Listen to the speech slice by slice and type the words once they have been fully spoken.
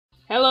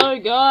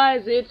Hello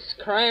guys, it's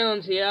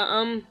Crayons here.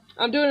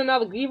 I'm doing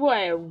another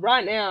giveaway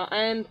right now,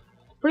 and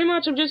pretty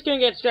much I'm just gonna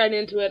get straight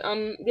into it.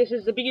 This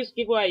is the biggest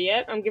giveaway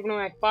yet. I'm giving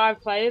away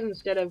 5 players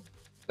instead of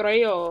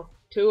 3 or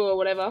 2 or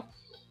whatever,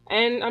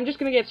 and I'm just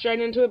gonna get straight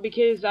into it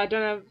because I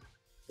don't have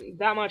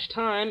that much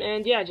time,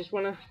 and yeah, I just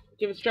wanna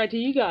give it straight to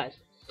you guys.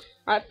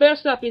 Alright,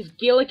 first up is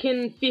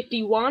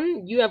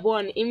Gillikin51. You have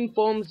won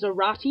Inform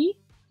Zarati.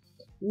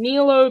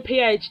 Nilo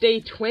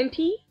PhD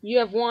 20. You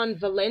have won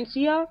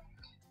Valencia.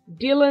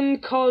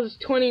 Dylan Cos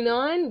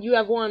 29, you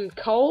have won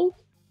Cole.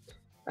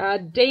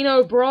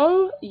 Dino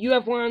Bro, you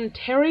have won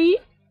Terry.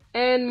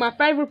 And my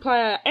favourite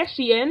player,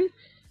 SCN,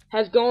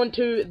 has gone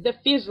to the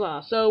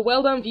Fizzler. So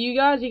well done for you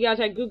guys. You guys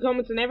had good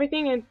comments and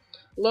everything, and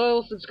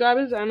loyal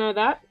subscribers, I know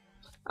that.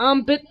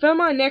 But for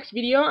my next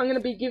video, I'm going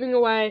to be giving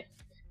away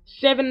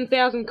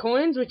 7,000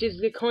 coins, which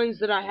is the coins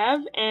that I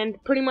have,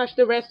 and pretty much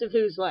the rest of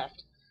who's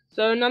left.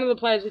 So none of the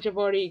players which I've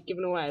already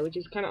given away, which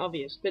is kind of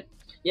obvious. But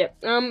yeah,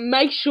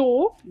 make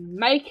sure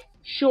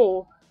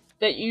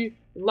that you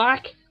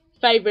like,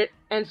 favorite,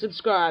 and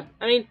subscribe.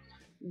 I mean,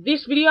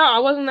 this video I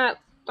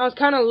was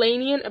kind of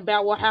lenient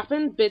about what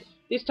happened, but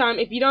this time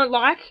if you don't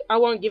like, I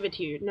won't give it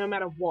to you, no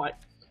matter what.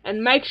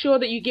 And make sure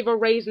that you give a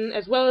reason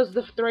as well as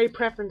the 3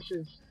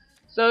 preferences.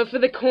 So for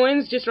the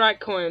coins, just write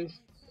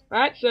coins.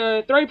 Right?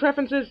 So 3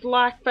 preferences: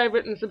 like,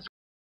 favorite, and subscribe.